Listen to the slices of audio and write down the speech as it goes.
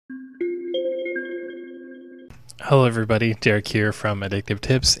Hello everybody, Derek here from Addictive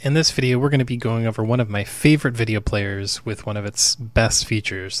Tips. In this video we're going to be going over one of my favorite video players with one of its best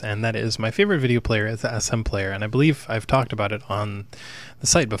features, and that is my favorite video player is the SMPlayer, and I believe I've talked about it on the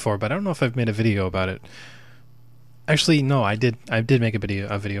site before, but I don't know if I've made a video about it. Actually, no, I did make a video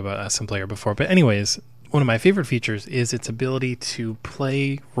about SMPlayer before, but anyways, one of my favorite features is its ability to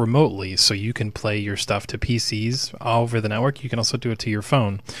play remotely, so you can play your stuff to PCs all over the network. You can also do it to your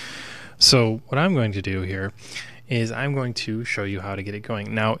phone. So what I'm going to do here is I'm going to show you how to get it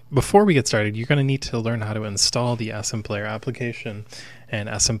going. Now, before we get started, you're going to need to learn how to install the SMPlayer application, and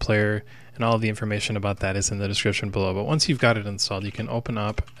SMPlayer and all of the information about that is in the description below. But once you've got it installed, you can open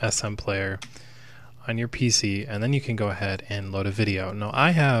up SMPlayer on your PC, and then you can go ahead and load a video. Now,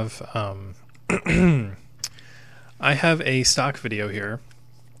 I have I have a stock video here.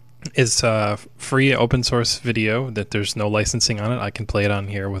 It's a free open source video that there's no licensing on it. I can play it on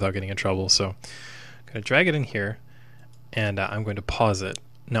here without getting in trouble. So I'm going to drag it in here, and I'm going to pause it.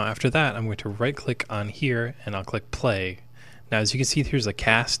 Now after that, I'm going to right click on here and I'll click play. Now as you can see, here's a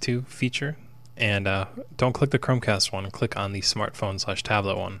cast to feature, and don't click the Chromecast one, click on the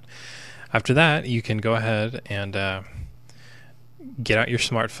smartphone/tablet one. After that, you can go ahead and get out your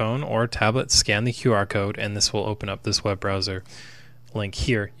smartphone or tablet, scan the QR code, and this will open up this web browser link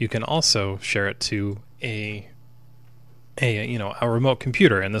here. You can also share it to a remote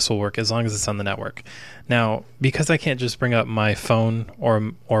computer, and this will work as long as it's on the network. Now, because I can't just bring up my phone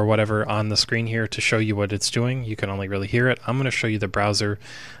or whatever on the screen here to show you what it's doing, you can only really hear it. I'm going to show you the browser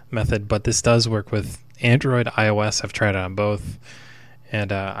method, but this does work with Android, iOS. I've tried it on both,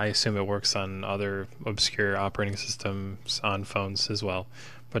 and I assume it works on other obscure operating systems on phones as well.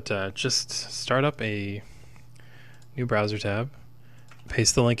 But just start up a new browser tab,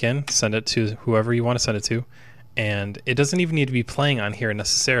 paste the link in, send it to whoever you want to send it to, and it doesn't even need to be playing on here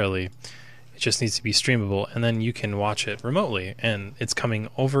necessarily. It just needs to be streamable, and then you can watch it remotely, and it's coming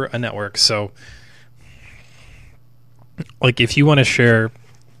over a network. So like if you want to share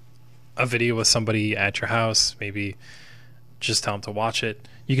a video with somebody at your house, maybe just tell them to watch it,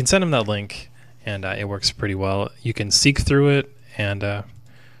 you can send them that link, and it works pretty well. You can seek through it, and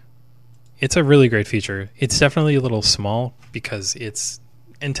it's a really great feature. It's definitely a little small because it's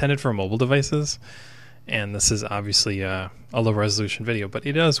intended for mobile devices, and this is obviously a low resolution video, but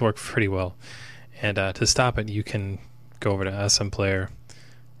it does work pretty well. And to stop it, you can go over to SMPlayer,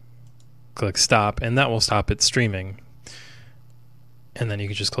 click stop, and that will stop it streaming. And then you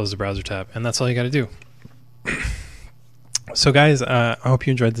can just close the browser tab, and that's all you got to do. So guys, I hope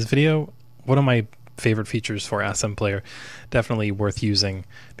you enjoyed this video. One of my favorite features for SMPlayer, definitely worth using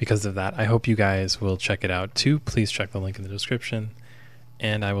because of that. I hope you guys will check it out too. Please check the link in the description,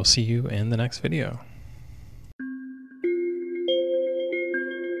 and I will see you in the next video.